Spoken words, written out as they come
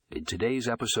today's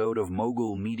episode of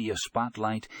Mogul Media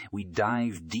Spotlight, we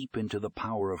dive deep into the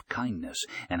power of kindness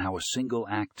and how a single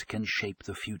act can shape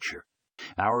the future.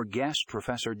 Our guest,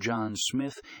 Professor John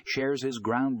Smith, shares his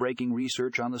groundbreaking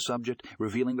research on the subject,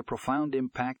 revealing the profound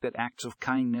impact that acts of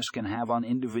kindness can have on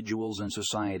individuals and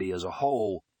society as a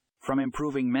whole. From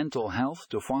improving mental health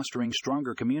to fostering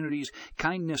stronger communities,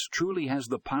 kindness truly has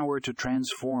the power to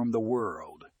transform the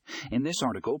world. In this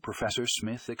article, Professor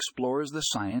Smith explores the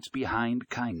science behind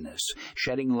kindness,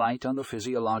 shedding light on the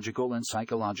physiological and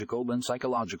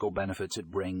psychological benefits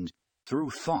it brings. Through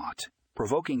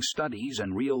thought-provoking studies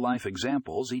and real-life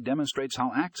examples, he demonstrates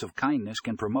how acts of kindness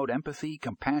can promote empathy,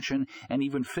 compassion, and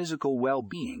even physical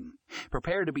well-being.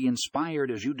 Prepare to be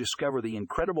inspired as you discover the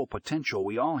incredible potential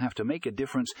we all have to make a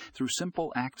difference through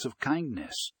simple acts of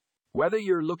kindness. Whether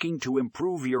you're looking to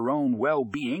improve your own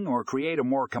well-being or create a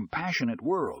more compassionate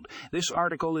world, this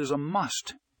article is a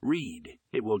must-read.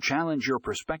 It will challenge your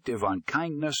perspective on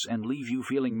kindness and leave you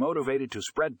feeling motivated to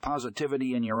spread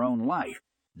positivity in your own life.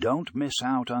 Don't miss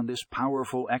out on this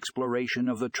powerful exploration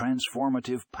of the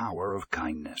transformative power of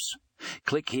kindness.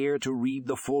 Click here to read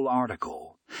the full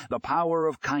article. The Power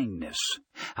of Kindness: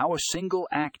 How a Single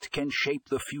Act Can Shape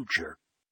the Future.